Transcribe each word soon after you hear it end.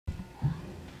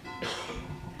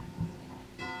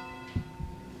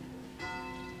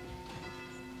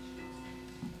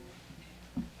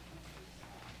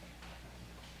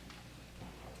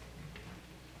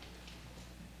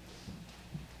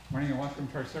morning and welcome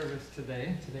to our service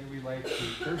today. Today we light the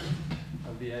first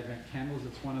of the Advent candles.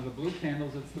 It's one of the blue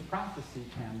candles. It's the prophecy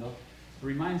candle. It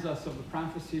reminds us of the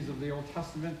prophecies of the Old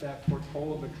Testament that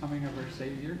foretold the coming of our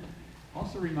Savior.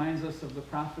 Also reminds us of the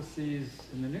prophecies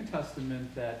in the New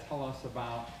Testament that tell us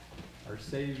about our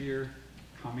Savior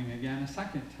coming again a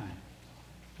second time.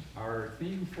 Our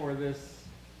theme for this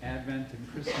Advent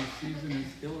and Christmas season is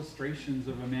illustrations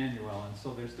of Emmanuel. And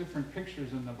so there's different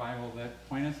pictures in the Bible that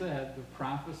point us ahead to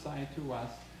prophesy to us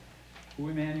who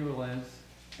Emmanuel is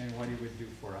and what he would do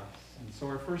for us. And so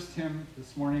our first hymn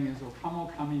this morning is O Come,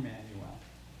 O Come, Emmanuel.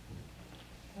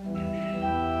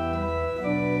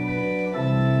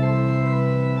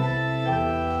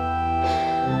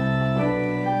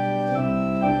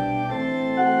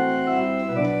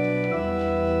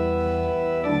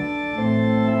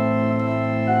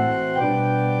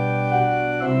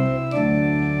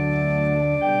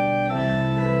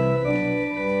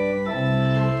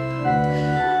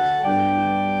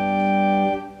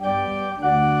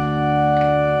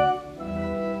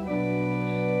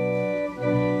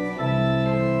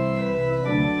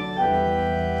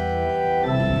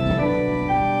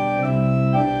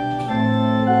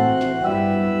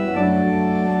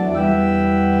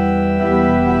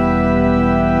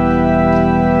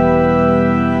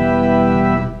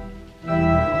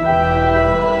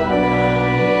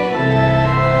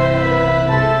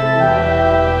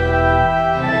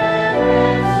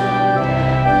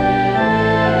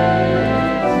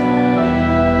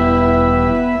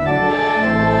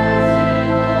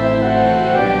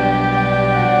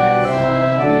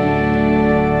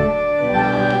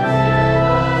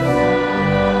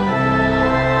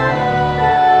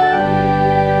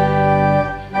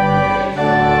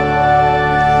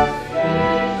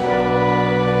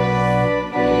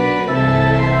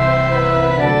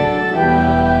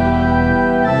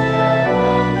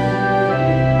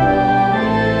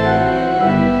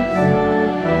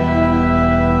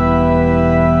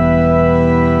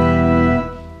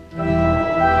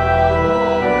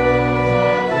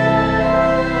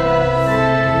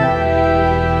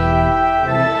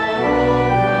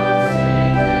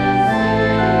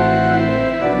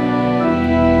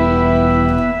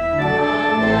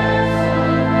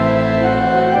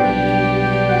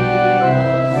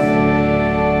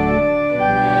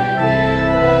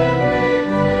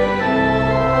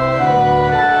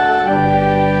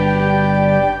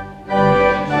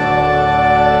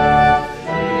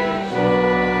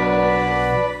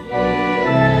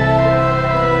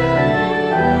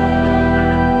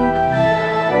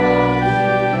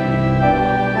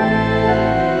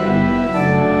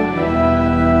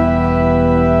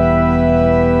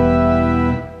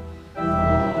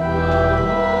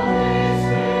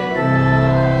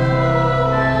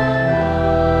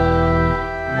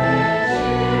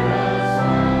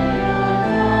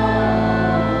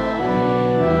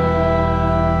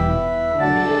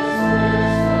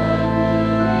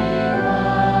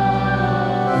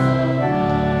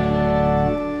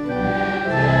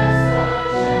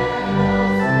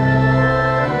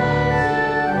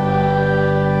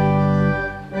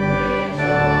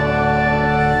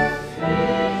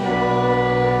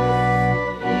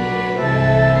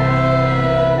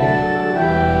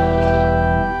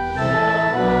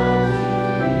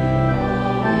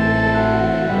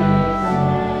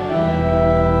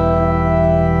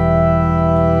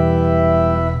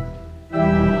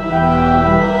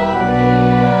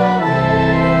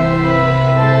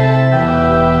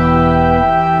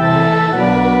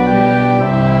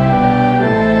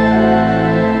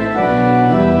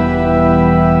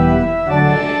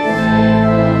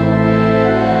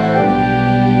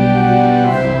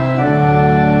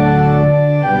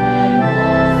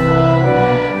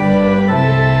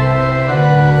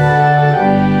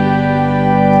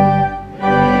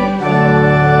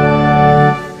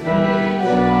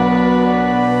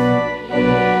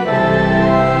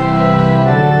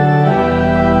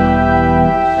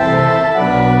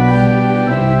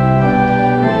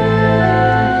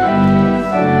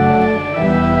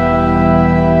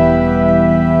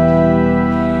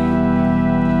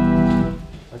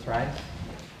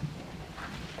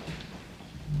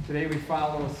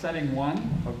 Setting one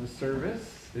of the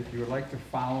service. If you would like to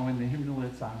follow in the hymnal,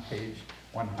 it's on page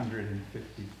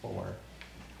 154.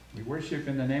 We worship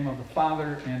in the name of the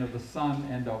Father, and of the Son,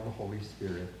 and of the Holy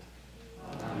Spirit.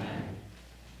 Amen.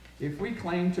 If we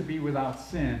claim to be without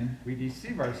sin, we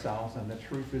deceive ourselves, and the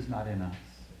truth is not in us.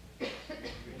 We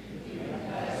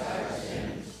confess our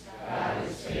sins. God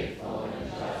is faithful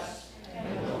and just,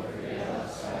 and will forgive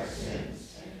us our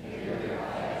sins, and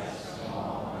purify us from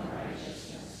all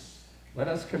unrighteousness. Let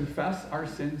us confess our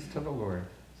sins to the Lord.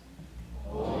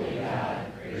 Holy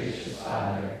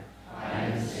Father, I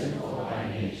am sinful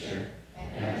by nature,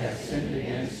 and have sinned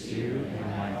against you in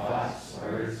my thoughts,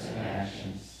 words, and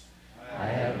actions. I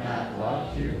have not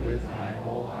loved you with my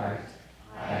whole heart.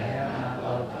 I have not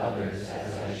loved others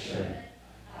as I should.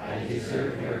 I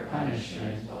deserve your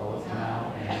punishment both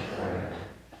now and forever.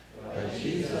 But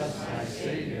Jesus, my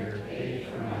Savior, paid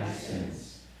for my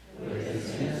sins with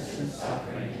his innocent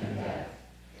suffering and death.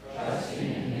 Trusting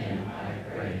in him, I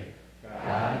pray,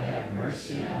 God have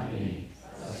mercy on me,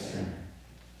 a sinner.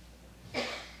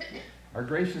 Our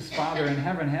gracious Father in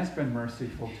heaven has been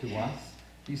merciful to us.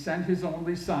 He sent his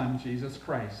only Son, Jesus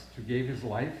Christ, who gave his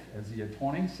life as the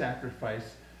atoning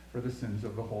sacrifice for the sins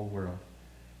of the whole world.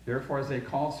 Therefore, as a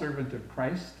called servant of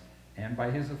Christ, and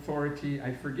by his authority,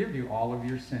 I forgive you all of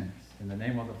your sins. In the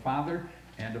name of the Father,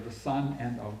 and of the Son,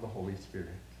 and of the Holy Spirit.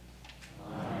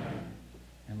 Amen.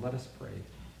 And let us pray.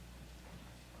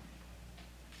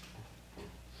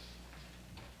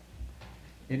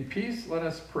 In peace, let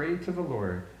us pray to the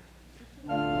Lord.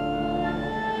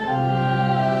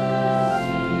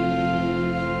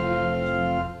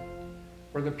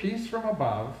 For the peace from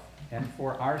above, and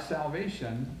for our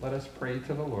salvation, let us pray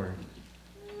to the Lord.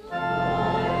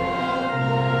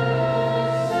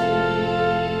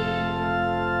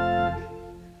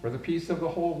 For the peace of the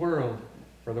whole world,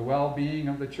 for the well-being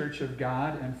of the Church of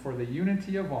God, and for the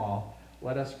unity of all,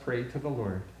 let us pray to the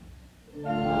Lord.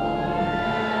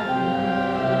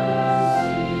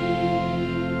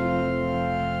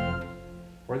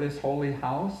 For this holy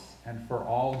house, and for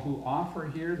all who offer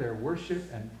here their worship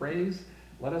and praise,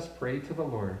 let us pray to the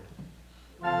Lord.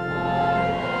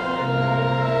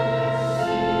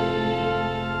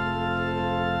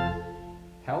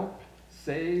 Help,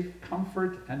 save,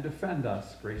 comfort, and defend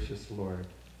us, gracious Lord.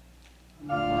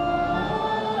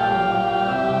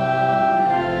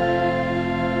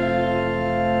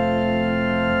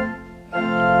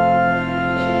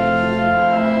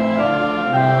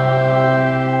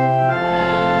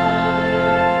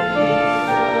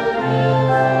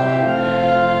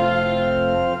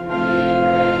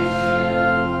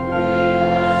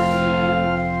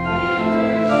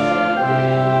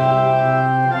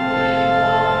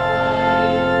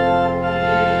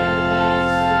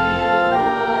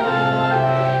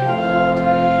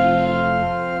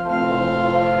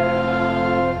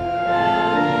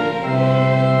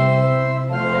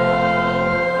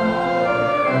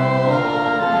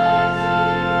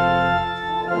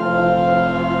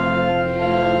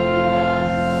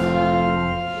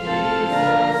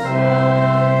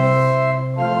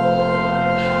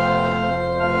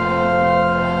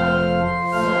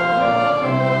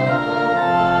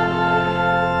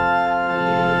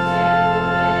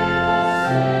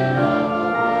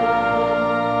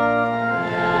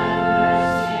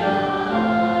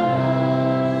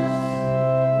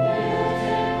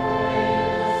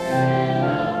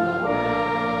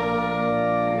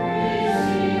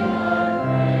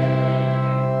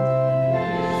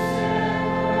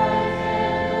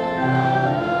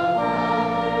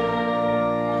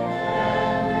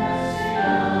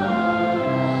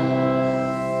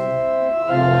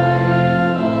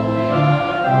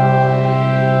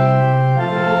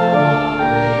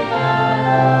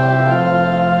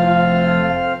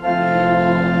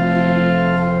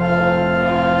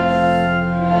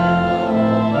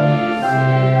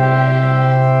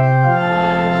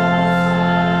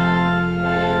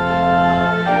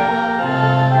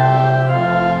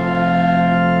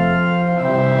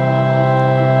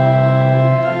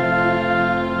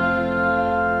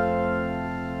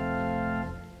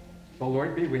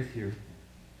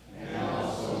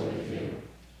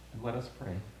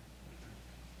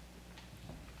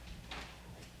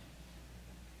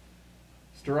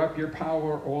 Stir up your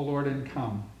power, O Lord, and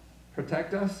come.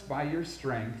 Protect us by your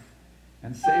strength,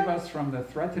 and save us from the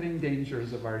threatening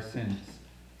dangers of our sins.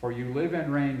 For you live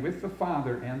and reign with the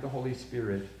Father and the Holy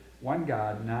Spirit, one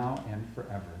God, now and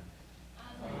forever.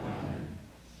 Amen.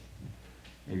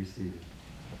 May you be seated.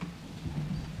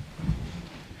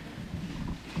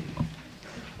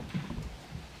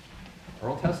 Our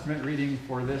Old Testament reading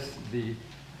for this, the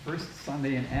first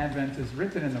Sunday in Advent, is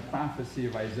written in the prophecy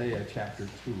of Isaiah chapter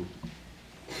 2.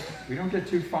 We don't get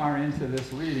too far into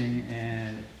this reading,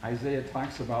 and Isaiah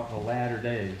talks about the latter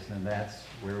days, and that's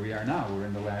where we are now. We're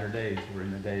in the latter days. We're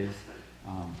in the days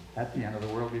at the end of the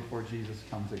world before Jesus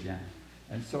comes again.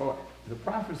 And so the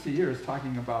prophecy here is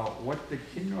talking about what the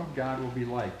kingdom of God will be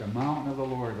like, the mountain of the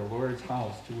Lord's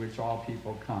house to which all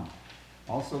people come.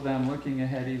 Also then looking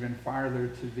ahead even farther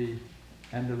to the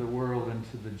end of the world and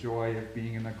to the joy of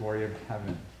being in the glory of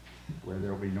heaven, where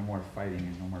there will be no more fighting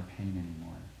and no more pain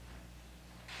anymore.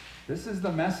 This is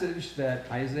the message that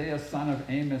Isaiah, son of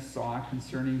Amos, saw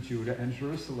concerning Judah and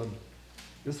Jerusalem.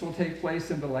 This will take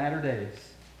place in the latter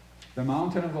days. The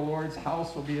mountain of the Lord's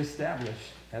house will be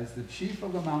established as the chief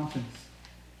of the mountains.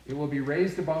 It will be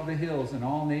raised above the hills, and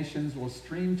all nations will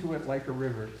stream to it like a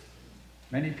river.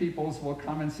 Many peoples will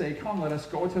come and say, "Come, let us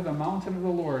go to the mountain of the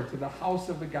Lord, to the house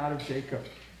of the God of Jacob.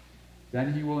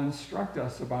 Then he will instruct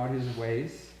us about his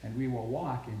ways, and we will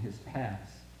walk in his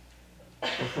paths."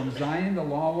 For from Zion the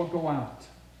law will go out,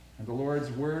 and the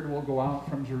Lord's word will go out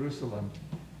from Jerusalem.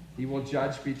 He will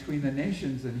judge between the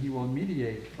nations, and he will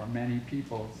mediate for many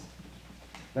peoples.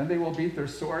 Then they will beat their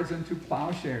swords into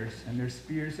plowshares, and their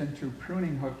spears into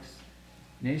pruning hooks.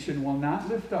 Nation will not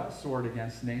lift up sword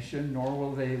against nation, nor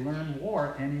will they learn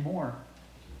war anymore.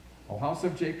 O house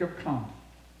of Jacob, come,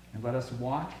 and let us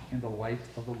walk in the light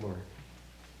of the Lord.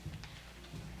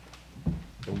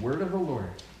 The word of the Lord.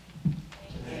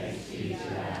 Thanks be to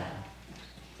God.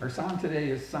 Our psalm today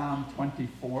is Psalm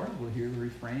 24. We'll hear the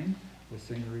refrain, we'll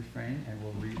sing the refrain, and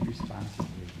we'll read responsively.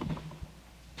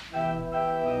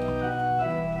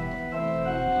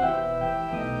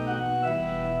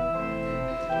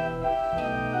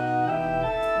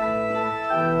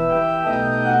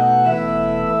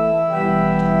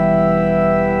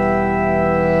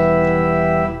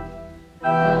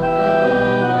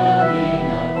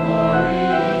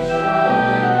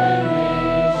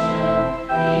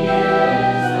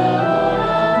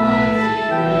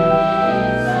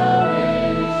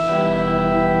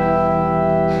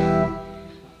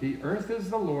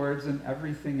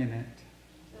 Everything in it.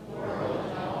 The world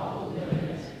and all who live in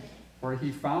it. For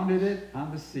he founded it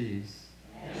on the seas,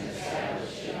 and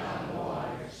established it on the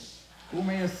waters. Who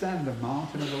may ascend the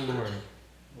mountain of the Lord?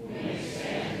 Who may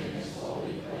stand in his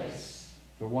holy place?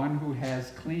 The one who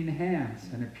has clean hands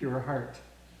and a pure heart.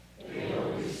 They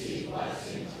will receive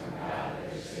blessings from God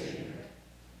their Savior.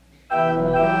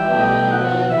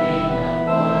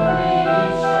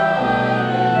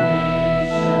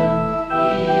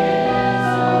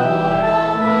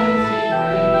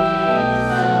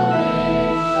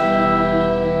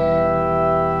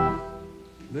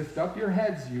 Lift up your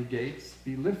heads, you gates.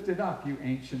 Be lifted up, you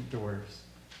ancient doors.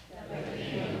 That the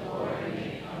King of glory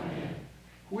may come in.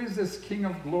 Who is this King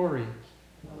of glory?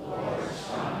 The Lord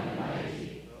strong and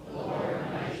mighty, the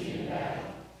Lord mighty in battle.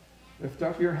 Lift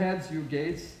up your heads, you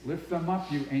gates. Lift them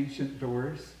up, you ancient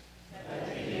doors. That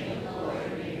the King of glory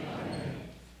may come in.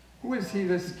 Who is he,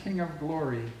 this King of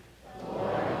glory? The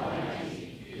Lord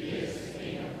Almighty, he is the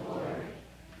King of glory.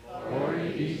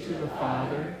 Glory be to the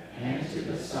Father, and to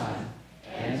the Son,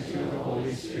 and to the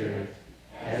Holy Spirit,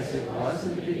 as it was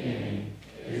in the beginning,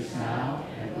 is now,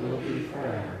 and will be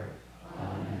forever.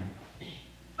 Amen.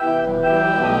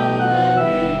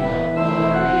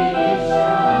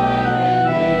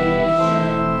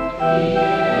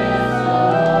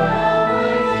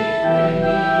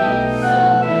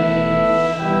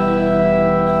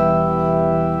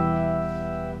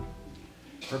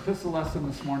 Our epistle lesson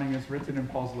this morning is written in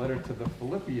Paul's letter to the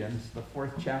Philippians, the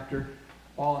 4th chapter.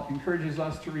 Paul encourages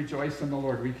us to rejoice in the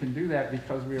Lord. We can do that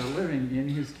because we are living in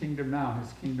his kingdom now,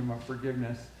 his kingdom of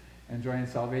forgiveness and joy and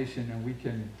salvation, and we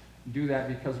can do that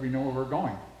because we know where we're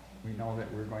going. We know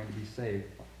that we're going to be saved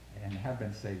and have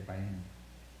been saved by him.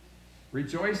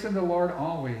 Rejoice in the Lord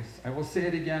always. I will say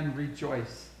it again,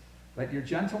 rejoice. Let your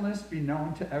gentleness be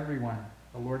known to everyone.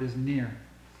 The Lord is near.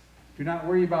 Do not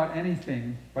worry about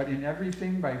anything, but in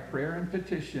everything by prayer and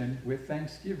petition with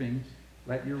thanksgiving,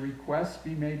 let your requests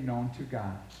be made known to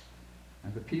God.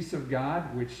 And the peace of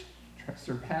God, which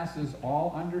surpasses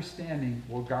all understanding,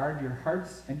 will guard your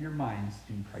hearts and your minds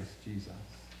in Christ Jesus.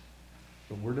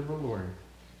 The word of the Lord.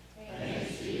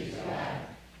 Thanks be to God.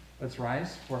 Let's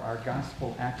rise for our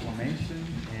gospel acclamation.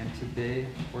 And today,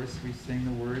 of course, we sing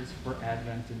the words for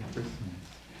Advent and Christmas.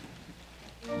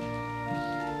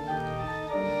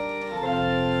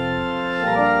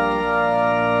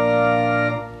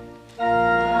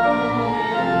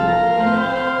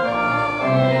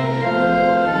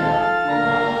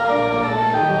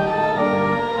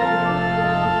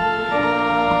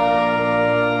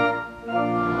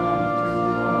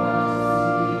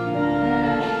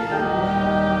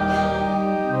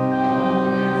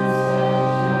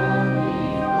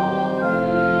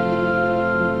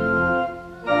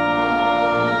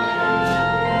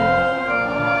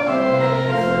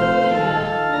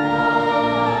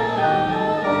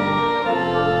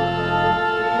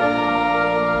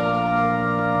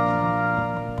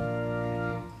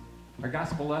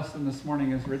 This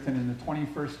morning is written in the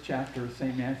 21st chapter of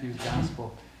St. Matthew's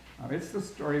Gospel. It's the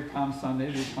story of Palm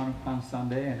Sunday, the account of Palm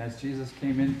Sunday, and as Jesus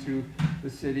came into the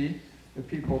city, The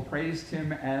people praised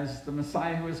him as the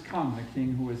Messiah who has come, the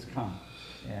King who has come.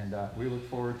 And we look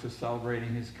forward to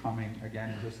celebrating his coming again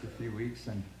in just a few weeks,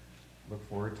 and look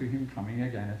forward to him coming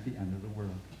again at the end of the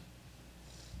world.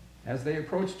 As they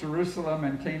approached Jerusalem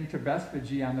and came to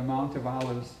Bethphage on the Mount of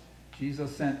Olives,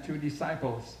 Jesus sent 2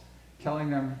 disciples, telling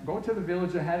them, "Go to the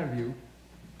village ahead of you.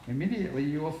 Immediately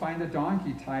you will find a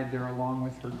donkey tied there along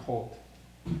with her colt.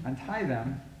 Untie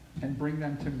them and bring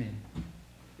them to me.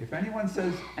 If anyone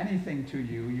says anything to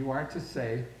you, you are to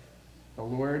say, 'The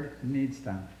Lord needs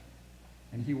them,'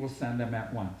 and he will send them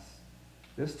at once."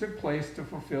 This took place to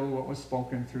fulfill what was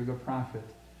spoken through the prophet.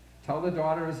 "Tell the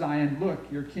daughter of Zion,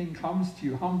 look, your king comes to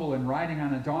you humble and riding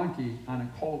on a donkey, on a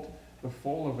colt, the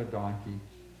foal of a donkey."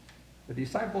 The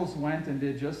disciples went and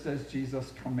did just as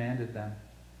Jesus commanded them.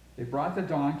 They brought the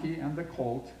donkey and the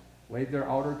colt, laid their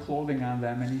outer clothing on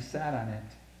them, and he sat on it.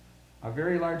 A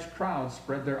very large crowd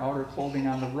spread their outer clothing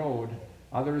on the road.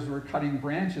 Others were cutting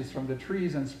branches from the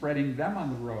trees and spreading them on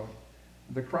the road.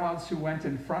 The crowds who went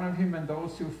in front of him and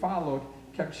those who followed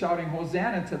kept shouting,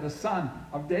 "Hosanna to the Son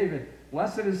of David.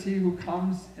 Blessed is he who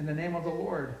comes in the name of the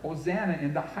Lord. Hosanna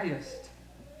in the highest."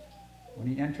 When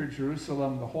he entered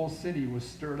Jerusalem, the whole city was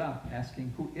stirred up,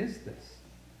 asking, "Who is this?"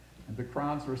 And the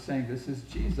crowds were saying, "This is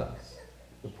Jesus,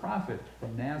 the prophet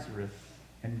from Nazareth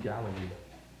in Galilee."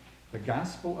 The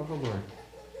gospel of the Lord.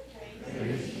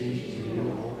 Praise be to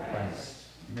you, O Christ.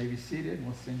 You may be seated, and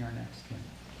we'll sing our next hymn.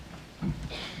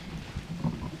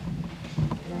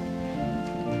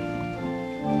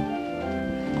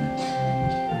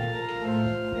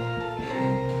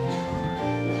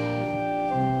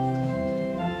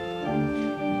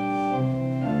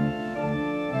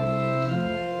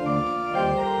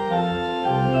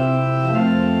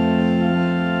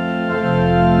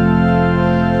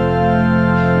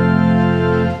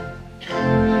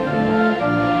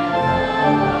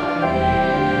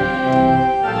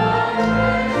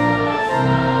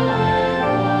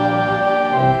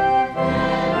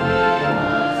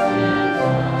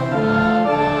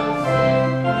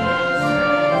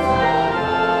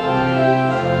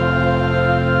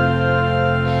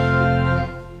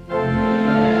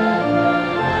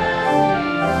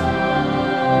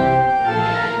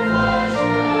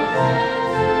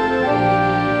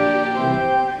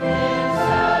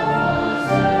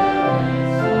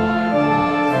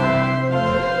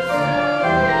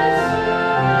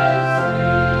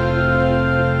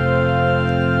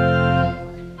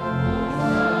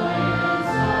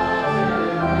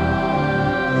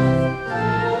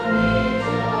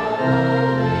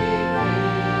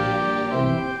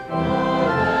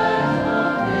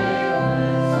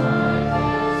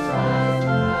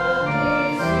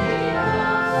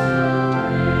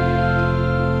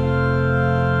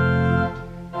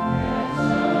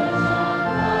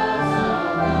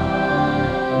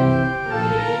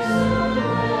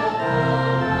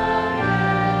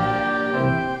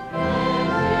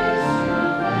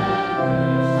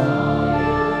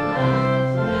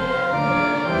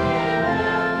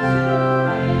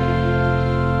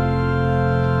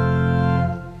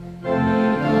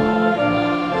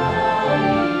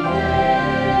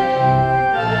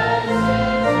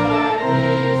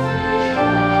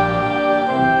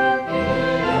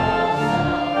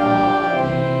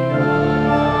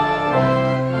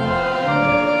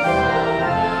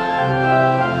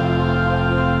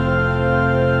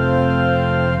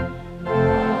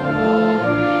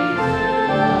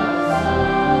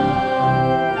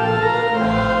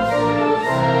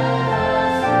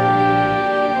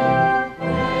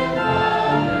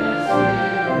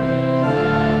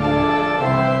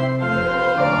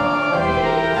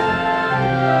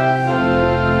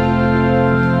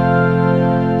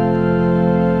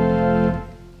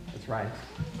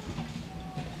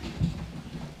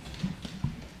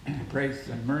 Grace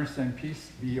and mercy and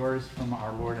peace be yours from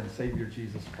our Lord and Savior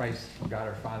Jesus Christ, from God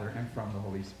our Father, and from the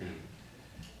Holy Spirit.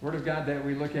 The Word of God that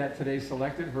we look at today,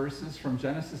 selected verses from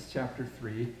Genesis chapter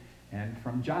 3 and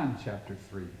from John chapter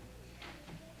 3.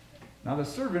 Now the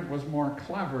servant was more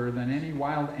clever than any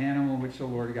wild animal which the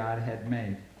Lord God had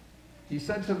made. He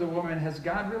said to the woman, "Has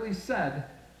God really said,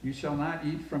 'You shall not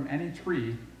eat from any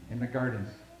tree in the garden'?"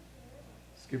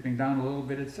 Skipping down a little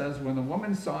bit, it says, "When the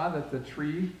woman saw that the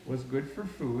tree was good for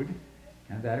food,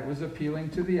 and that it was appealing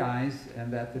to the eyes,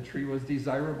 and that the tree was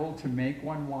desirable to make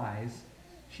one wise,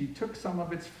 she took some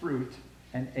of its fruit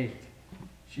and ate.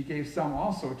 She gave some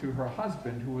also to her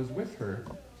husband who was with her,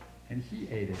 and he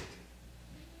ate it."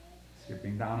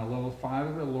 Skipping down a little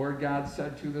farther, the Lord God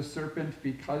said to the serpent,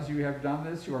 "Because you have done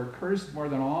this, you are cursed more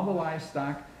than all the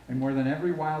livestock and more than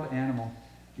every wild animal.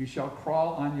 You shall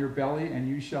crawl on your belly, and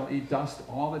you shall eat dust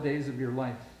all the days of your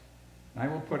life. I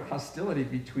will put hostility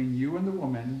between you and the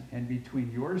woman, and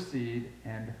between your seed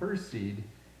and her seed.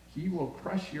 He will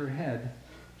crush your head,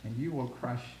 and you will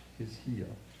crush his heel.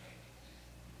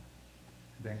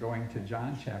 Then going to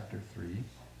John chapter 3,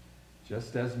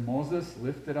 just as Moses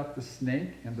lifted up the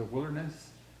snake in the wilderness,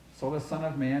 so the Son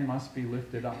of Man must be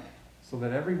lifted up, so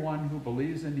that everyone who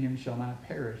believes in him shall not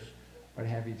perish, but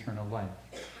have eternal life.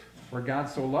 For God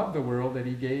so loved the world that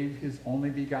he gave his only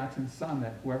begotten Son,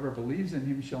 that whoever believes in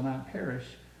him shall not perish,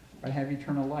 but have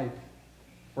eternal life.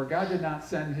 For God did not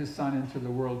send his Son into the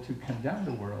world to condemn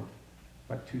the world,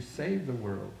 but to save the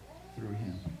world through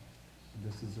him.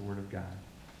 This is the word of God.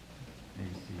 May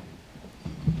be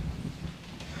seated.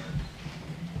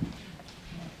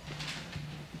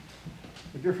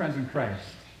 But dear friends in Christ,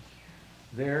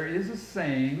 there is a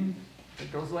saying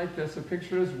that goes like this: a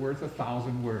picture is worth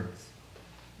 1,000 words.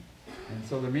 And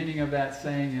so the meaning of that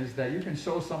saying is that you can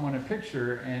show someone a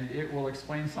picture and it will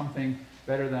explain something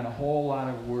better than a whole lot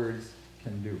of words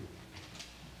can do.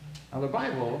 Now the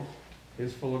Bible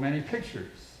is full of many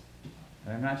pictures.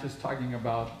 And I'm not just talking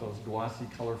about those glossy,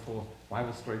 colorful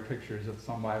Bible story pictures that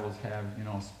some Bibles have,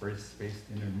 spaced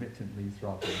intermittently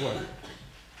throughout the book.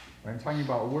 But I'm talking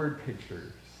about word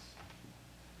pictures.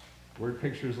 Word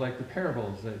pictures like the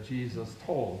parables that Jesus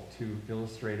told to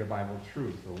illustrate a Bible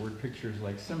truth, or word pictures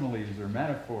like similes or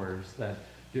metaphors that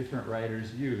different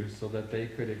writers used so that they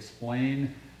could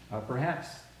explain a perhaps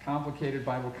complicated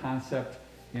Bible concept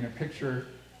in a picture,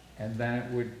 and then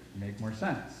it would make more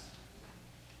sense.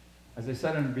 As I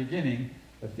said in the beginning,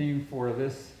 the theme for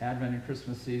this Advent and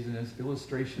Christmas season is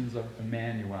illustrations of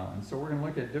Emmanuel. And so we're going to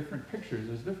look at different pictures.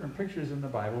 There's different pictures in the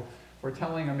Bible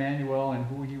foretelling Emmanuel and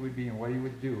who he would be and what he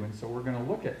would do. And so we're going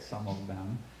to look at some of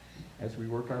them as we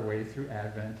work our way through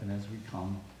Advent and as we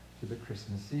come to the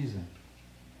Christmas season.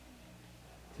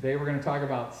 Today we're going to talk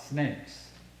about snakes.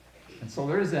 And so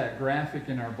there's that graphic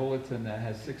in our bulletin that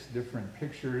has 6 different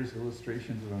pictures,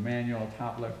 illustrations of Emmanuel,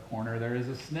 top left corner. There is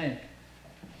a snake.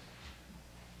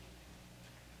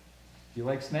 Do you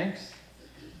like snakes?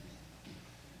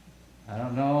 I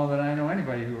don't know that I know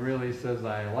anybody who really says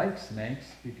I like snakes,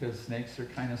 because snakes are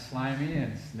kind of slimy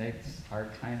and snakes are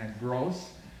kind of gross.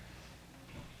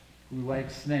 Who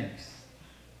likes snakes?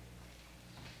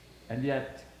 And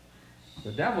yet,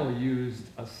 the devil used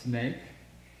a snake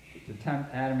to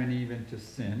tempt Adam and Eve into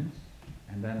sin.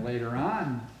 And then later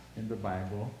on in the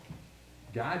Bible,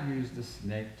 God used a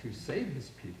snake to save his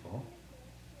people.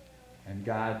 And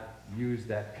God used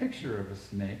that picture of a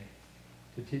snake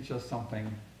to teach us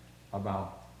something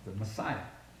about the Messiah,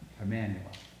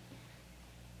 Emmanuel.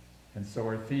 And so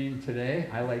our theme today,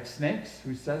 I like snakes.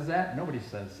 Who says that? Nobody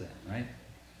says that, right?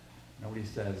 Nobody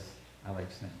says, I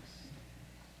like snakes.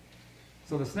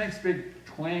 So the snake's big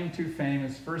claim to fame,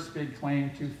 his first big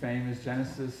claim to fame, is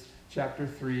Genesis chapter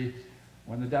 3,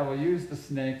 when the devil used the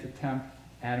snake to tempt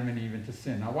Adam and Eve into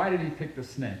sin. Now, why did he pick the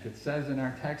snake? It says in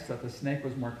our text that the snake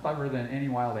was more clever than any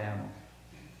wild animal.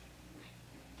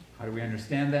 How do we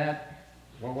understand that?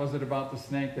 What was it about the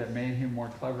snake that made him more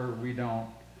clever? We don't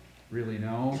really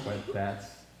know, but that's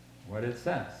what it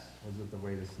says. Was it the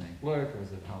way the snake looked?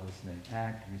 Was it how the snake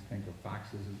acted? We think of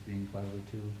foxes as being clever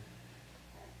too.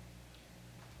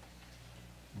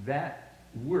 That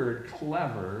word,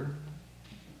 clever,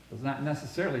 does not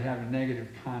necessarily have a negative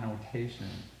connotation.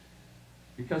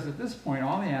 Because at this point,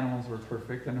 all the animals were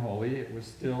perfect and holy. It was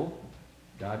still,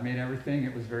 God made everything.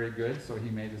 It was very good, so he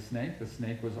made the snake. The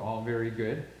snake was all very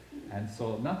good. And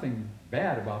so nothing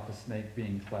bad about the snake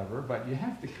being clever, but you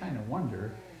have to kind of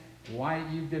wonder why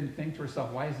Eve didn't think to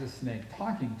herself, why is this snake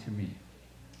talking to me?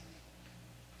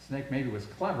 Snake maybe was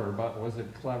clever, but was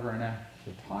it clever enough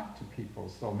to talk to people?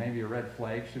 So maybe a red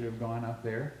flag should have gone up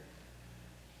there.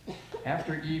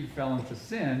 After Eve fell into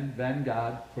sin, then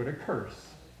God put a curse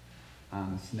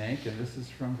on the snake, and this is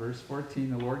from verse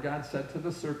 14. The Lord God said to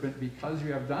the serpent, because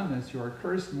you have done this, you are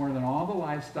cursed more than all the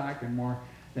livestock and more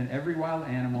than every wild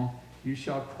animal. You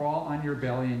shall crawl on your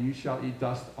belly, and you shall eat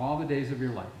dust all the days of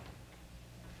your life.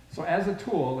 So as a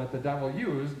tool that the devil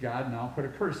used, God now put a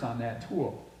curse on that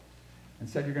tool and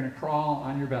said you're going to crawl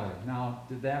on your belly. Now,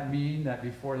 did that mean that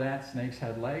before that snakes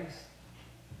had legs?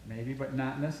 Maybe, but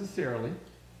not necessarily.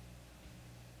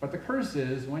 But the curse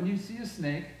is, when you see a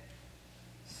snake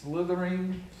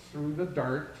slithering through the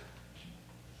dirt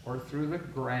or through the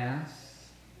grass,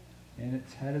 and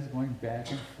its head is going back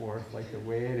and forth like the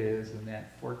way it is, and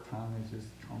that forked tongue is just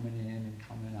coming in and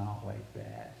coming out like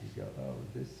that, you go, oh,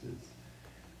 this is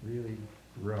really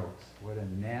gross. What a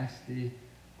nasty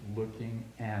looking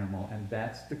animal. And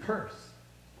that's the curse.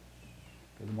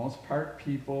 For the most part,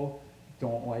 people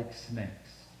don't like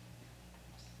snakes.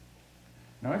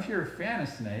 Now, if you're a fan of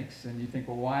snakes and you think,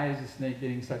 well, why is a snake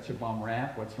getting such a bum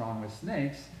rap? What's wrong with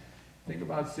snakes? Think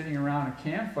about sitting around a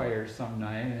campfire some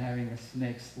night and having a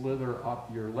snake slither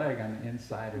up your leg on the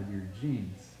inside of your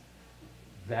jeans.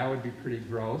 That would be pretty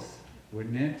gross,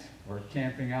 wouldn't it? Or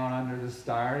camping out under the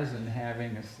stars and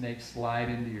having a snake slide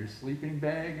into your sleeping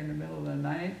bag in the middle of the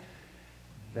night.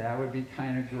 That would be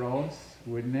kind of gross,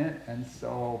 wouldn't it? And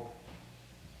so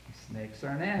snakes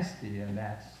are nasty, and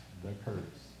that's the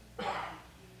curse.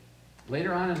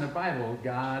 Later on in the Bible,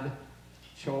 God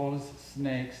chose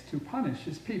snakes to punish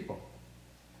his people.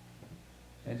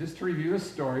 And just to review the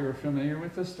story, we're familiar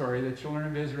with the story. The children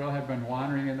of Israel have been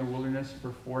wandering in the wilderness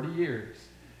for 40 years.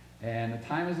 And the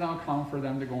time has now come for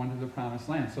them to go into the promised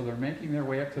land. So they're making their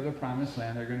way up to the promised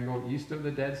land. They're going to go east of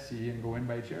the Dead Sea and go in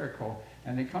by Jericho.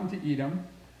 And they come to Edom,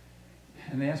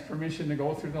 and they ask permission to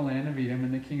go through the land of Edom.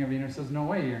 And the king of Edom says, no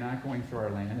way, you're not going through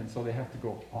our land. And so they have to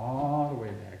go all the way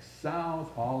back south,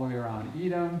 all the way around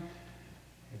Edom.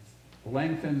 It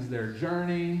lengthens their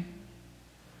journey.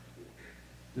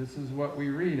 This is what we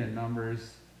read in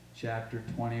Numbers chapter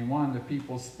 21. The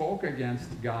people spoke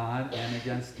against God and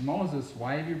against Moses.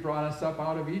 Why have you brought us up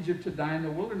out of Egypt to die in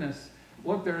the wilderness?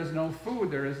 Look, there is no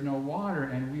food, there is no water,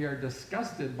 and we are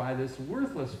disgusted by this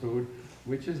worthless food,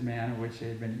 which is manna, which they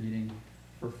had been eating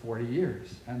for 40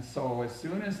 years. And so as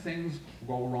soon as things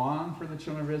go wrong for the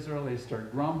children of Israel, they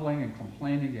start grumbling and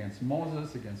complaining against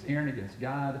Moses, against Aaron, against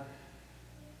God.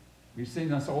 We've seen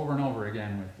this over and over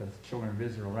again with the children of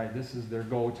Israel, right? This is their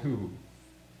go-to.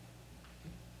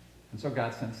 And so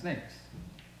God sent snakes,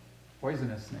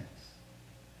 poisonous snakes,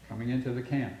 coming into the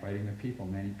camp, biting the people.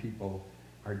 Many people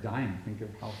are dying. Think of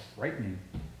how frightening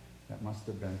that must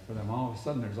have been for them. All of a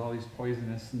sudden, there's all these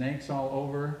poisonous snakes all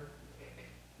over.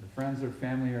 Their friends, their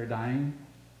family are dying.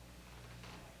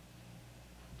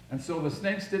 And so the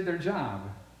snakes did their job,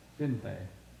 didn't they?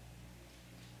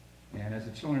 And as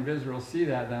the children of Israel see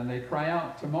that, then they cry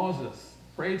out to Moses,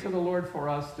 pray to the Lord for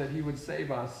us that he would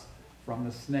save us from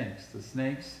the snakes. The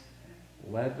snakes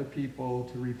led the people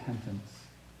to repentance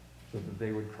so that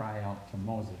they would cry out to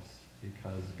Moses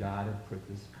because God had put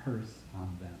this curse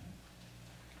on them.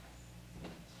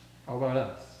 How about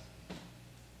us?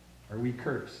 Are we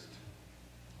cursed?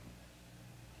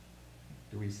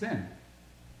 Do we sin?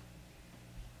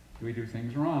 Do we do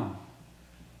things wrong?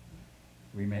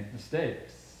 Do we make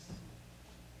mistakes?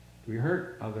 Do we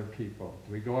hurt other people?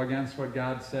 Do we go against what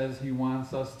God says he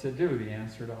wants us to do? The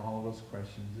answer to all those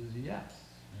questions is yes.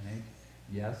 Right?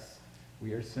 Yes,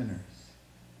 we are sinners.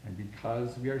 And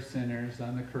because we are sinners,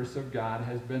 then the curse of God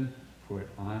has been put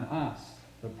on us.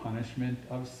 The punishment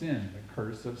of sin, the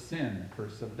curse of sin, the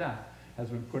curse of death has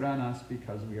been put on us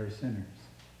because we are sinners.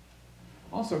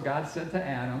 Also, God said to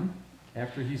Adam,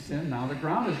 after he sinned, now the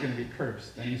ground is going to be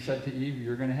cursed. And he said to Eve,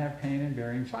 you're going to have pain in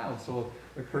bearing child. So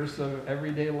the curse of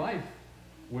everyday life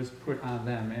was put on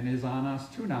them and is on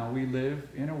us too now. We live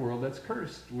in a world that's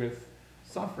cursed with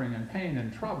suffering and pain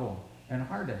and trouble and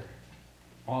heartache,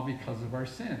 all because of our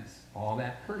sins. All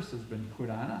that curse has been put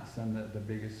on us. And the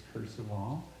biggest curse of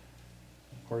all,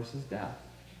 of course, is death.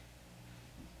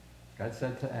 God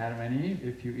said to Adam and Eve,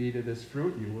 if you eat of this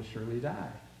fruit, you will surely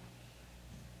die.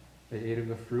 They ate of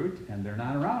the fruit, and they're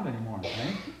not around anymore,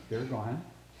 right? They're gone.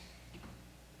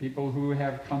 People who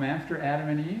have come after Adam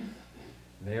and Eve,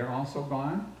 they are also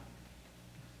gone.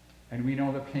 And we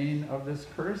know the pain of this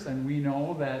curse, and we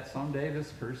know that someday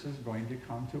this curse is going to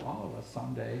come to all of us.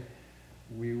 Someday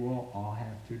we will all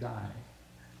have to die.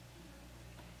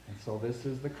 And so this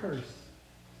is the curse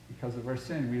because of our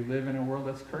sin. We live in a world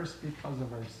that's cursed because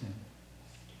of our sin.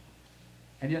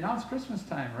 And yet now it's Christmas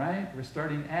time, right? We're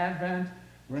starting Advent.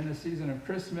 We're in the season of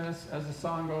Christmas. As the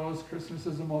song goes, Christmas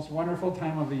is the most wonderful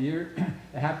time of the year,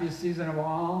 the happiest season of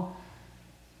all.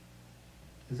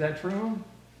 Is that true?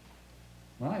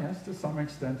 Well, yes, to some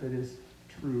extent it is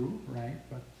true, right?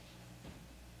 But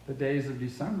the days of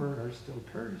December are still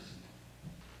cursed,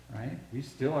 right? We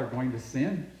still are going to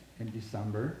sin in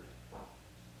December.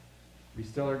 We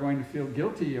still are going to feel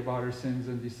guilty about our sins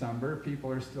in December.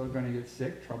 People are still going to get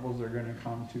sick. Troubles are going to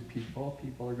come to people.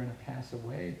 People are going to pass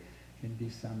away in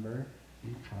December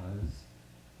because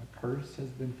a curse has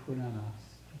been put on us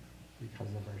because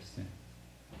of our sin.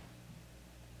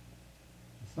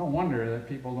 It's no wonder that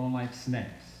people don't like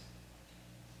snakes.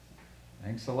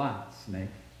 Thanks a lot, snake,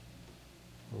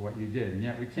 for what you did. And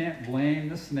yet we can't blame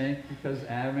the snake because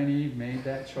Adam and Eve made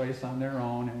that choice on their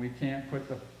own, and we can't put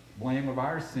the blame of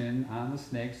our sin on the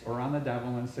snakes or on the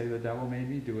devil and say the devil made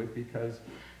me do it because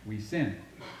we sinned.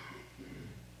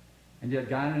 And yet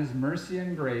God in his mercy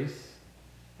and grace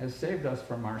has saved us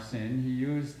from our sin. He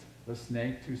used the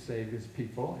snake to save his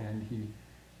people, and he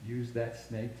used that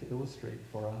snake to illustrate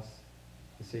for us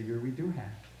the Savior we do have.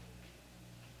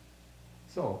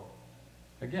 So,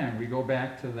 again, we go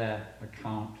back to that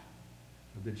account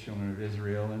of the children of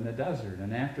Israel in the desert.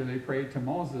 And after they prayed to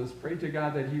Moses, prayed to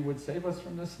God that he would save us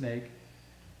from the snake,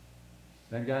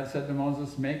 then God said to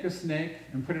Moses, make a snake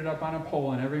and put it up on a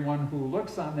pole, and everyone who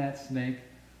looks on that snake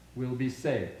will be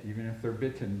saved, even if they're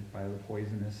bitten by the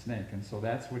poisonous snake. And so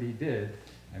that's what he did.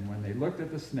 And when they looked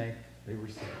at the snake, they were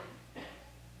saved.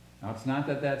 Now, it's not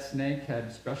that that snake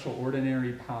had special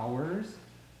ordinary powers,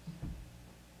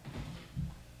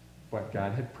 but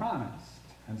God had promised.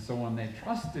 And so when they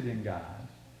trusted in God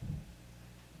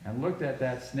and looked at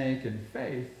that snake in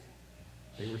faith,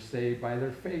 they were saved by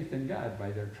their faith in God,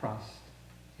 by their trust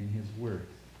in his word.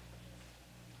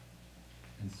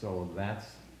 And so that's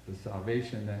the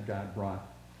salvation that God brought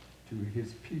to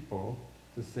his people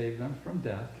to save them from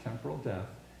death, temporal death.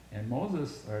 And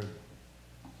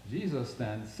Jesus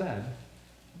then said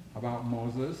about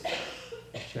Moses,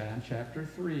 in chapter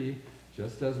 3,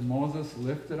 just as Moses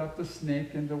lifted up the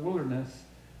snake in the wilderness,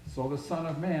 so the Son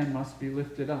of Man must be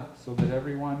lifted up, so that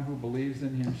everyone who believes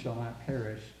in him shall not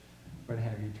perish, but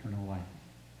have eternal life.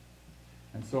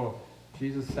 And so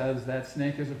Jesus says that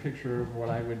snake is a picture of what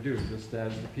I would do. Just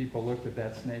as the people looked at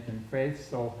that snake in faith,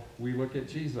 so we look at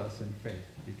Jesus in faith,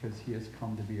 because he has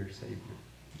come to be our Savior.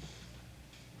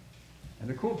 And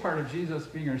the cool part of Jesus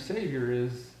being our Savior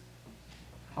is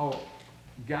how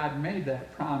God made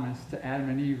that promise to Adam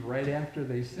and Eve right after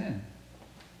they sinned.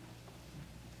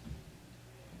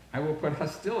 I will put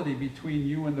hostility between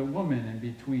you and the woman, and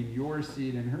between your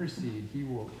seed and her seed. He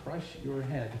will crush your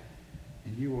head,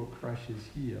 and you will crush his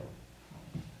heel.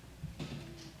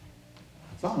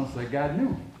 It's almost like God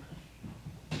knew.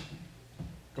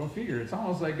 Go figure. It's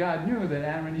almost like God knew that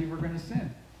Adam and Eve were going to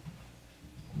sin.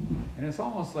 And it's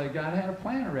almost like God had a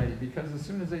plan already, because as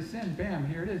soon as they sinned, bam,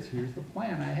 here it is. Here's the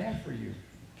plan I have for you.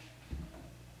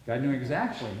 God knew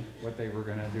exactly what they were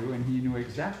going to do, and he knew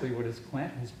exactly what his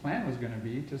plan was going to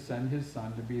be, to send his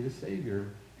Son to be the Savior.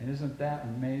 And isn't that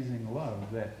amazing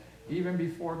love, that even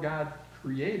before God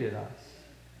created us,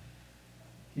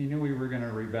 he knew we were going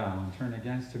to rebel and turn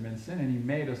against him in sin, and he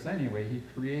made us anyway. He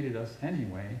created us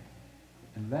anyway,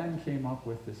 and then came up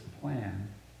with this plan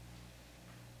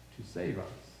to save us.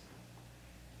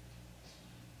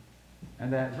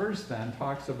 And that verse then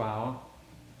talks about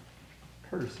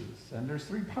curses. And there's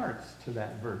 3 parts to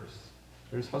that verse.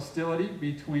 There's hostility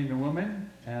between the woman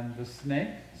and the snake.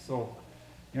 So,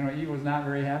 Eve was not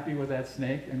very happy with that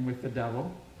snake and with the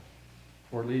devil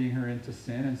for leading her into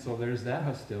sin. And so there's that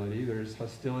hostility. There's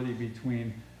hostility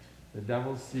between the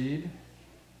devil's seed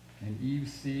and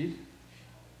Eve's seed.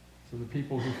 So the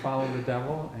people who follow the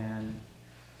devil, and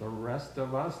the rest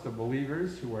of us, the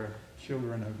believers who are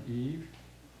children of Eve.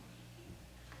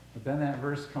 But then that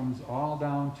verse comes all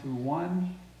down to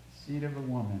one seed of a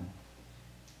woman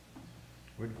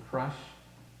would crush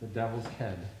the devil's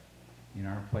head in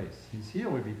our place. His heel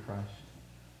would be crushed,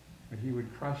 but he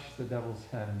would crush the devil's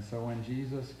head. And so when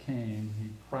Jesus came, he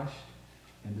crushed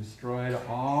and destroyed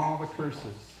all the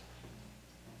curses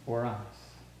for us.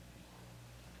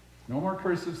 No more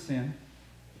curse of sin.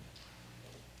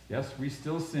 Yes, we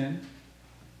still sin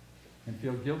and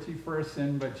feel guilty for our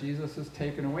sin, but Jesus has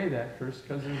taken away that curse,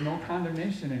 because there's no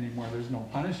condemnation anymore. There's no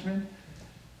punishment.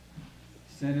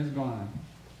 Sin is gone.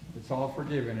 It's all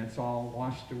forgiven. It's all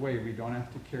washed away. We don't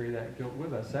have to carry that guilt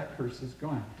with us. That curse is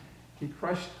gone. He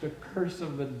crushed the curse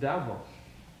of the devil.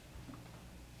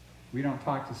 We don't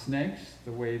talk to snakes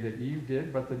the way that Eve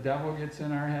did, but the devil gets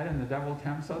in our head, and the devil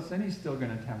tempts us, and he's still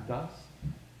going to tempt us,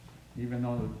 even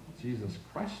though Jesus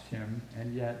crushed him.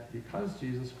 And yet, because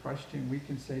Jesus crushed him, we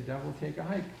can say, devil, take a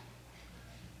hike.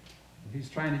 If he's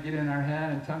trying to get in our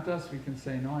head and tempt us, we can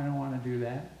say, no, I don't want to do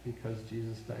that, because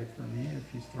Jesus died for me.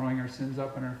 If he's throwing our sins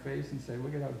up in our face and say,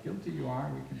 look at how guilty you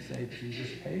are, we can say,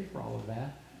 Jesus paid for all of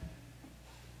that.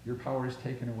 Your power is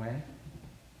taken away.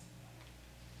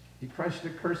 He crushed the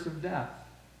curse of death.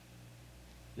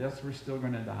 Yes, we're still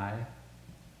going to die.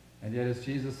 And yet, as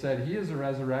Jesus said, he is the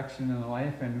resurrection and the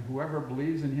life, and whoever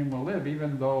believes in him will live,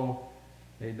 even though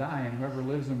they die. And whoever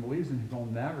lives and believes in him will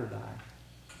never die.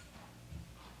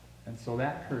 And so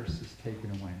that curse is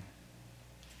taken away.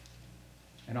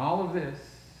 And all of this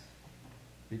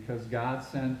because God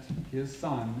sent his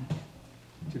Son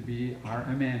to be our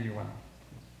Emmanuel.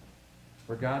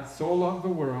 For God so loved the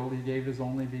world, he gave his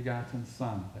only begotten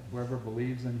Son, that whoever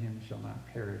believes in him shall not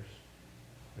perish,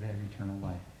 but have eternal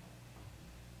life.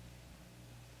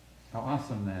 How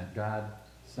awesome that God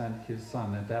sent his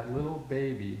Son, that that little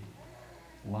baby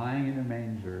lying in a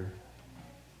manger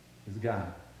is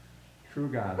God, true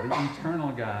God, the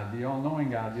eternal God, the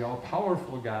all-knowing God, the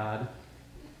all-powerful God,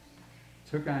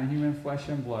 took on human flesh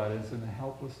and blood as a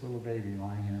helpless little baby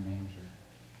lying in a manger.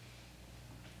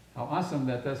 How awesome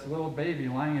that this little baby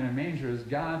lying in a manger is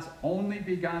God's only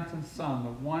begotten Son,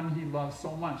 the one he loves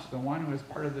so much, the one who is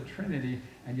part of the Trinity,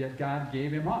 and yet God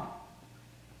gave him up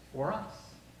for us.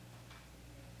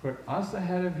 Put us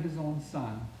ahead of his own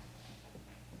Son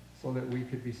so that we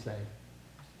could be saved.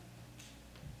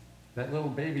 That little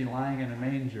baby lying in a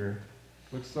manger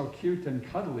looks so cute and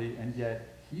cuddly, and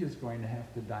yet he is going to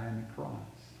have to die on the cross.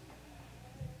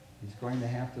 He's going to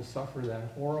have to suffer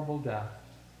that horrible death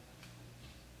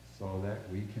so that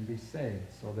we can be saved,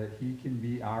 so that he can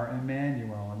be our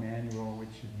Emmanuel, which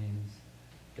means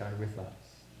God with us.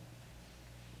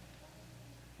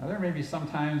 Now there may be some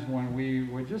times when we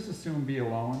would just as soon be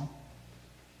alone.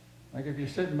 Like if you're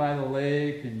sitting by the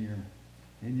lake and you're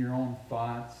in your own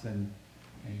thoughts and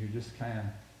you're just kind of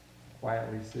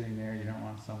quietly sitting there, you don't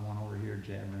want someone over here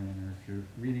jabbering, or if you're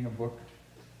reading a book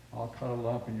all cuddled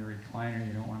up in your recliner,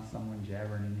 you don't want someone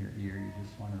jabbering in your ear, you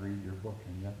just want to read your book.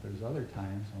 And yet there's other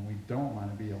times when we don't want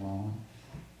to be alone.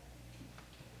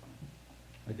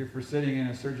 Like if we're sitting in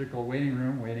a surgical waiting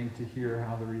room waiting to hear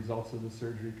how the results of the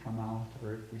surgery come out,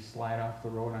 or if we slide off the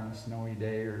road on a snowy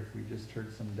day, or if we just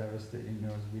heard some devastating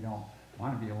news, we don't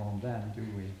want to be alone then, do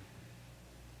we?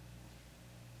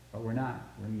 But we're not.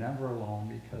 We're never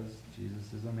alone because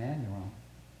Jesus is Emmanuel.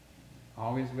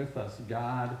 Always with us.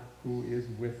 God who is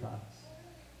with us.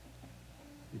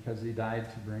 Because he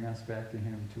died to bring us back to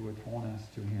him, to atone us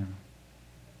to him.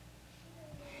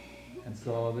 And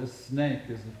so this snake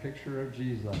is a picture of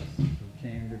Jesus who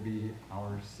came to be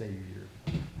our Savior.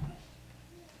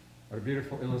 What a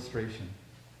beautiful illustration.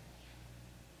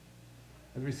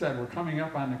 As we said, we're coming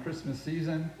up on the Christmas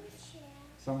season.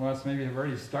 Some of us maybe have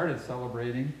already started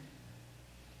celebrating.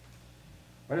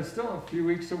 But it's still a few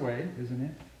weeks away, isn't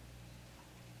it?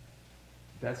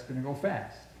 That's going to go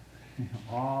fast.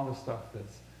 All the stuff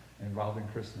that's involved in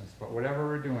Christmas. But whatever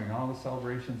we're doing, all the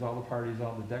celebrations, all the parties,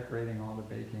 all the decorating, all the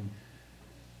baking,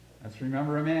 let's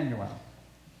remember Emmanuel.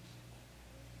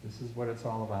 This is what it's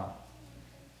all about.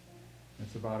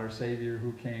 It's about our Savior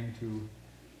who came to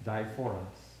die for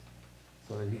us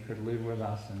so that he could live with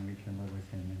us and we can live with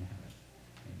him in heaven.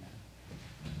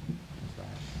 Amen.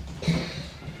 That's right.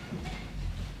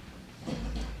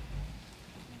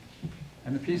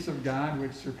 And the peace of God,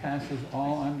 which surpasses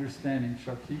all understanding,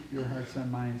 shall keep your hearts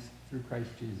and minds through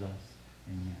Christ Jesus.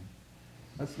 Amen.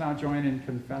 Let's now join in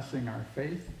confessing our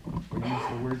faith. We use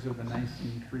the words of the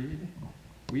Nicene Creed.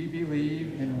 We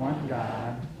believe in one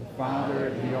God, the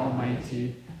Father, the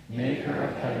Almighty, maker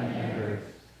of heaven and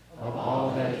earth, of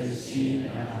all that is seen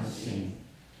and unseen.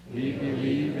 We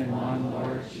believe in one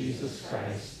Lord Jesus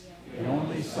Christ, the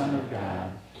only Son of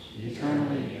God,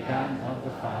 eternally begotten of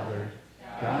the Father,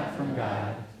 God from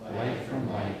God, light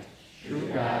from light, true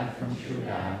God from true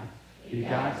God,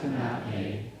 begotten, not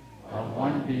made, of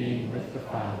one being with the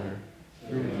Father.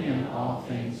 Through him all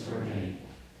things were made.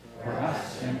 For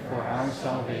us and for our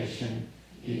salvation,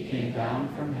 he came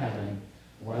down from heaven,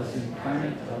 was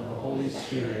incarnate of the Holy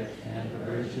Spirit and the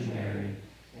Virgin Mary,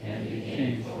 and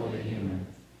became fully human.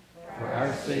 For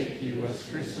our sake he was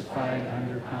crucified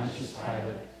under Pontius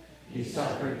Pilate. He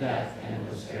suffered death and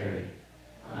was buried.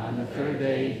 On the third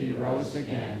day he rose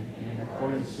again in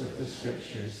accordance with the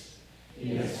Scriptures.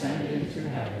 He ascended into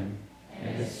heaven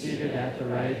and is seated at the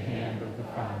right hand of the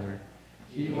Father.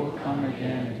 He will come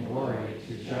again in glory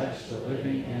to judge the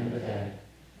living and the dead,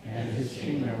 and his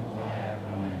kingdom will have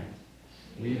no end.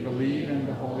 We believe in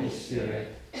the Holy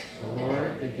Spirit, the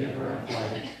Lord, the giver of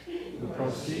life, who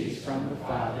proceeds from the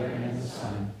Father and the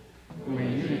Son, who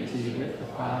in unity with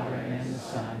the Father and the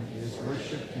Son is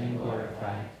worshipped and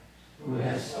glorified, who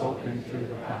has spoken through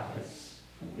the prophets.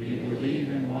 We believe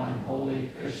in one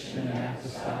holy Christian and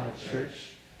apostolic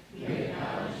church. We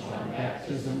acknowledge one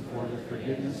baptism for the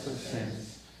forgiveness of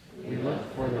sins. We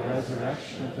look for the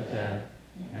resurrection of the dead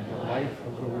and the life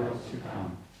of the world to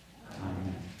come.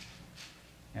 Amen.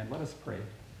 And let us pray.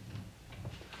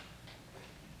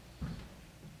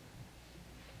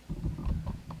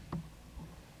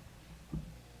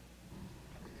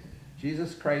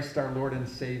 Jesus Christ, our Lord and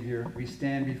Savior, we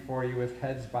stand before you with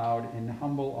heads bowed in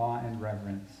humble awe and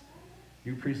reverence.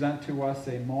 You present to us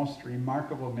a most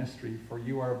remarkable mystery, for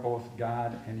you are both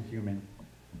God and human.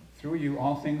 Through you,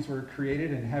 all things were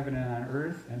created in heaven and on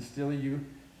earth, and still you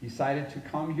decided to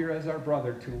come here as our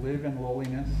brother to live in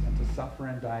lowliness and to suffer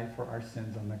and die for our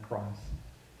sins on the cross.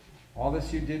 All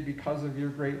this you did because of your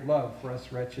great love for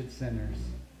us wretched sinners.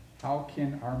 How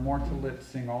can our mortal lips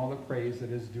sing all the praise that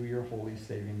is due your holy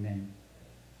saving name?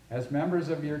 As members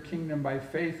of your kingdom by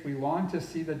faith, we long to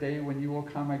see the day when you will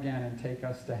come again and take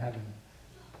us to heaven.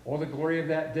 Oh, the glory of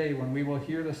that day when we will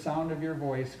hear the sound of your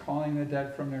voice calling the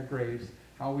dead from their graves.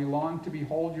 How we long to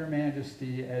behold your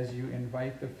majesty as you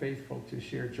invite the faithful to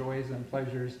share joys and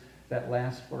pleasures that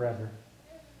last forever.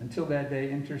 Until that day,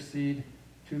 intercede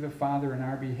to the Father in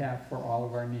our behalf for all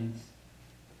of our needs.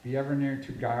 Be ever near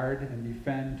to guard and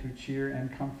defend, to cheer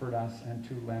and comfort us, and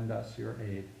to lend us your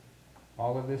aid.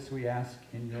 All of this we ask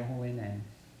in your holy name.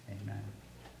 Amen.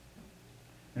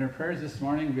 In our prayers this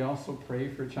morning, we also pray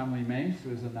for Chumley Mace,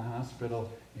 who is in the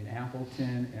hospital in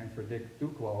Appleton, and for Dick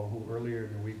Duclo, who earlier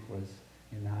in the week was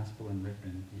in the hospital in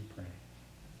Ripon. We pray.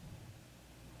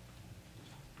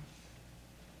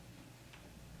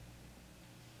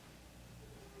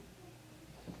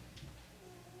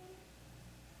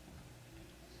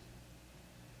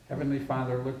 Heavenly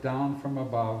Father, look down from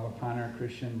above upon our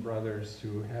Christian brothers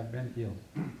who have been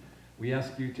ill. We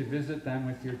ask you to visit them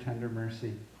with your tender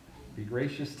mercy. Be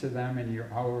gracious to them in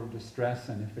your hour of distress,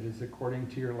 and if it is according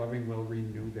to your loving will,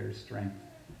 renew their strength.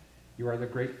 You are the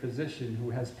great physician who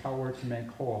has power to make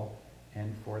whole,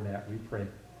 and for that we pray.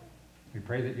 We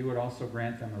pray that you would also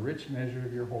grant them a rich measure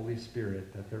of your Holy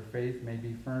Spirit, that their faith may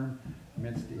be firm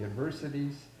amidst the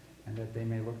adversities, and that they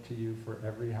may look to you for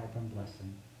every help and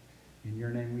blessing. In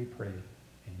your name we pray.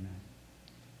 Amen.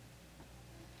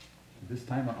 At this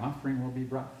time, our offering will be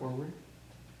brought forward.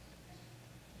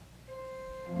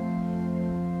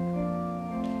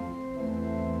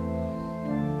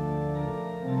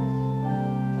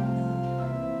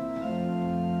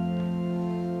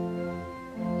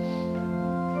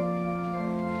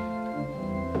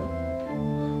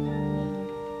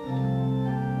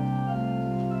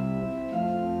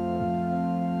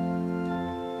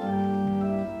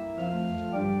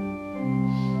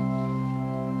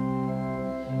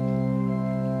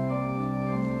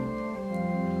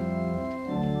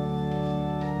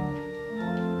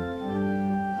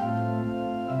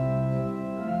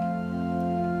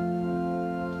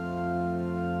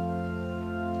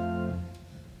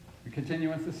 Continue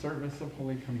with the service of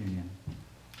Holy Communion.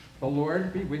 The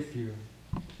Lord be with you.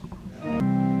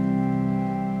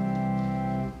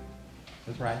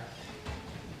 That's right.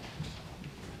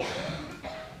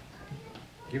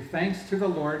 Give thanks to the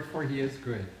Lord, for he is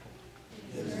good.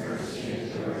 His mercy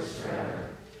endures forever.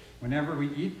 Whenever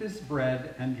we eat this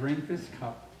bread and drink this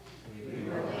cup, we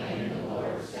proclaim the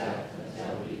Lord's death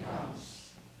until he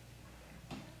comes.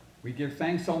 We give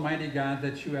thanks, Almighty God,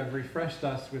 that you have refreshed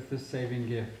us with this saving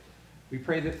gift. We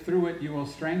pray that through it you will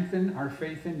strengthen our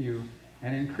faith in you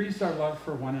and increase our love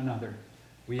for one another.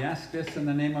 We ask this in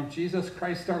the name of Jesus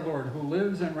Christ our Lord, who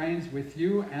lives and reigns with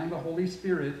you and the Holy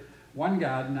Spirit, one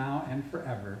God, now and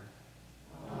forever.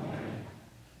 Amen.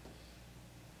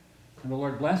 And the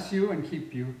Lord bless you and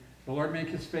keep you. The Lord make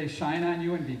his face shine on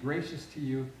you and be gracious to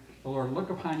you. The Lord look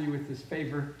upon you with his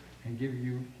favor and give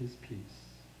you his peace.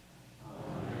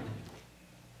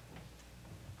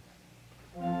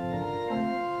 Amen.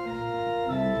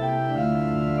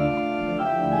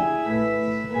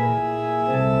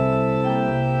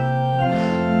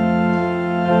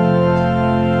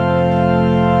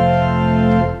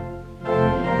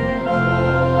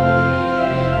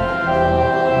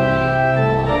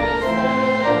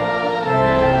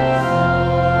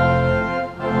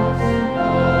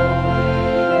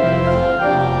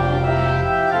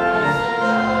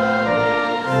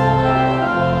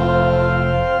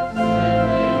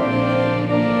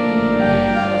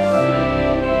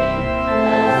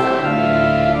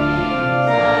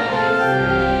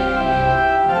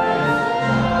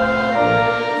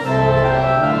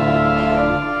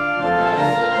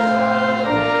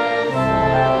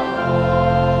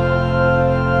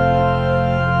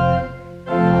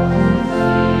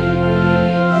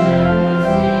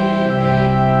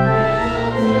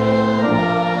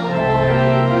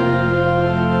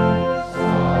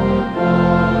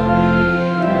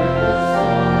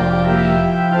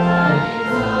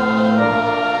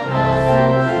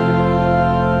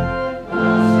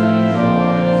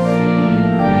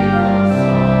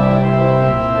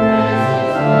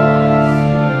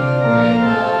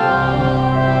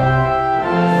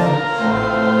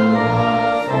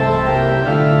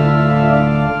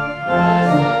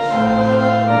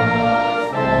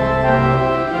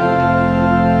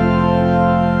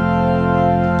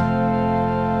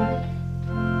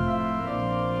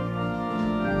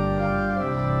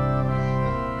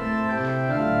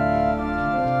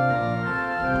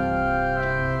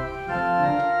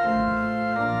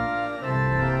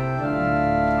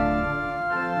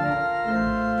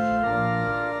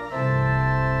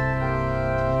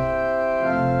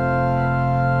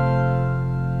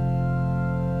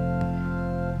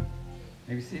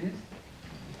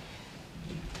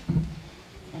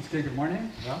 Say good morning.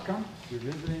 Welcome. If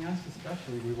you're visiting us,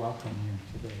 especially, we welcome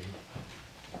you today.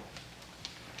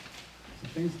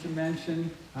 Some things to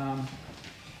mention.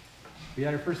 We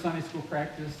had our first Sunday school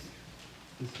practice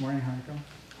this morning, Hanukkah.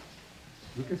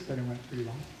 Lucas said it went pretty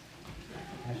well.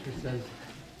 Asher says,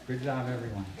 good job,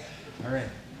 everyone. All right,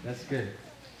 that's good.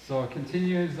 So it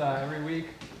continues every week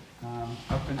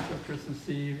up until Christmas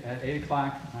Eve at 8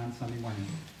 o'clock on Sunday morning.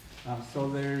 So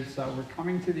we're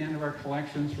coming to the end of our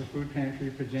collections for food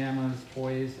pantry, pajamas,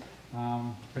 toys.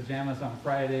 Pajamas on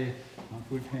Friday,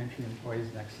 food pantry and toys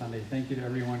next Sunday. Thank you to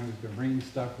everyone who's been bringing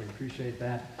stuff. We appreciate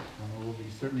that. It will be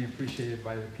certainly appreciated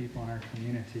by the people in our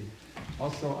community.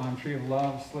 Also, Tree of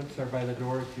Love slips are by the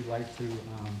door if you'd like to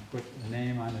put a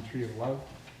name on the Tree of Love.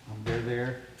 They're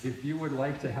there. If you would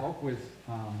like to help with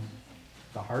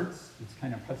the hearts, it's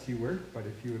kind of putsy work, but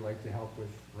if you would like to help with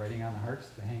writing on the hearts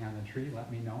to hang on the tree, let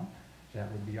me know.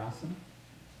 That would be awesome.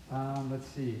 Let's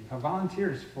see,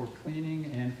 volunteers for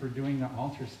cleaning and for doing the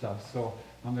altar stuff. So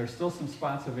there's still some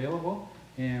spots available,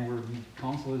 and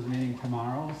council is meeting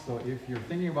tomorrow. So if you're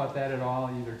thinking about that at all,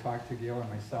 either talk to Gail or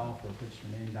myself, or put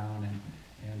your name down,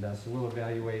 and so we'll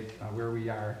evaluate where we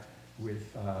are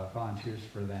with volunteers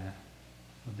for that.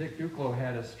 Well, Dick Duclo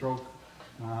had a stroke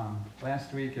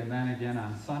last week, and then again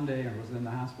on Sunday, and was in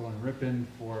the hospital in Ripon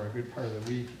for a good part of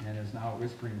the week, and is now at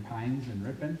Whispering Pines in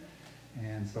Ripon.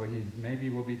 And so he maybe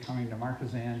will be coming to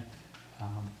Marquezan,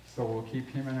 so we'll keep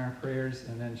him in our prayers.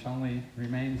 And then Chunley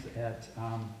remains at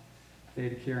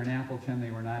Theta Care in Appleton.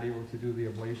 They were not able to do the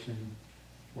ablation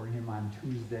for him on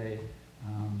Tuesday.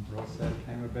 Rose said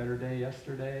kind of a better day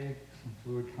yesterday, some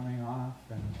fluid coming off,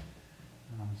 and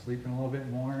sleeping a little bit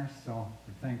more. So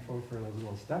we're thankful for those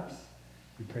little steps.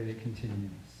 We pray they continue.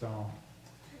 So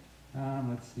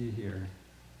let's see here.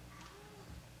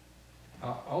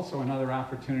 Also another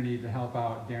opportunity to help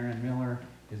out. Darren Miller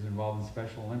is involved in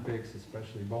Special Olympics,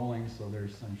 especially bowling, so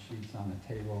there's some sheets on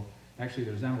the table. Actually,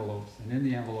 there's envelopes, and in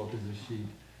the envelope is a sheet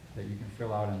that you can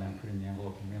fill out and then put in the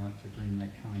envelope and mail it to Green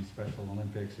Lake County Special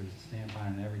Olympics. There's a stamp on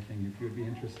it and everything if you would be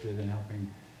interested in helping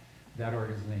that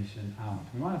organization out.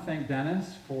 We want to thank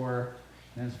Dennis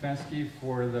Fensky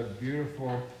for the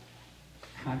beautiful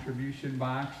contribution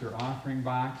box or offering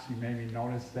box. You maybe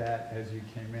noticed that as you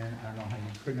came in. I don't know how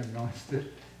you couldn't have noticed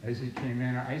it as you came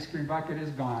in. Our ice cream bucket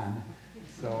is gone,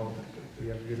 so we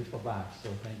have a beautiful box. So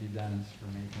thank you, Dennis, for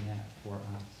making that for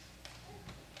us.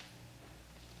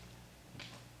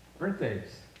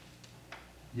 Birthdays.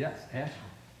 Yes, Ashley.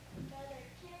 Brother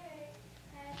Carrot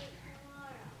has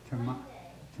it tomorrow.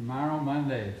 Tomorrow,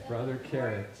 Monday, Brother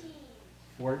Carrot.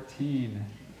 14.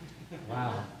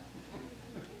 Wow.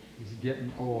 He's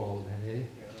getting old, eh?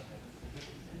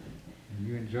 And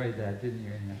you enjoyed that, didn't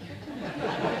you, Amy?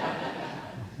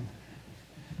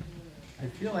 I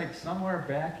feel like somewhere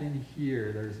back in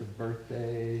here there's a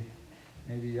birthday.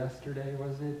 Maybe yesterday,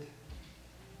 was it?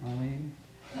 Marlene?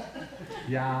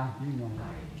 Yeah, you know.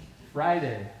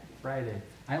 Friday.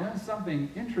 I learned something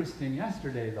interesting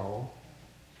yesterday, though,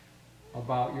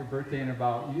 about your birthday and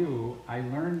about you. I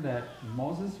learned that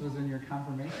Moses was in your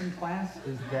confirmation class.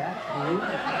 Is that true?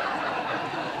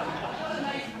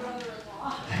 Nice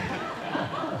brother-in-law.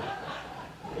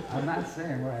 I'm not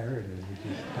saying what I heard. I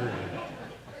just heard it.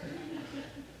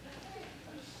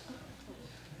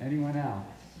 Anyone else?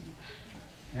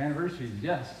 Anniversaries,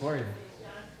 yes, Gloria. It's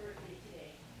John's birthday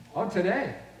today. Oh,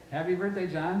 today. Happy birthday,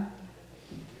 John.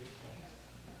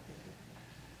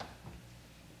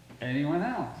 Anyone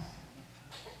else?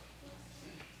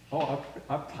 Oh,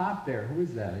 up top there. Who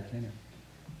is that? I can't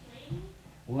hear.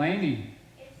 Laney.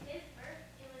 It was his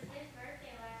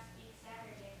birthday last week,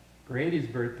 Saturday. Grady's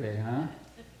birthday, huh?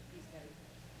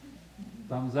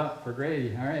 Thumbs up for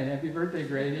Grady. All right, happy birthday,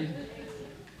 Grady.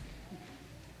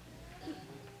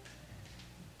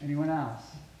 Anyone else?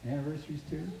 Anniversaries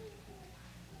too?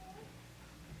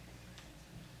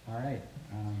 All right.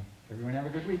 Everyone have a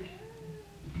good week.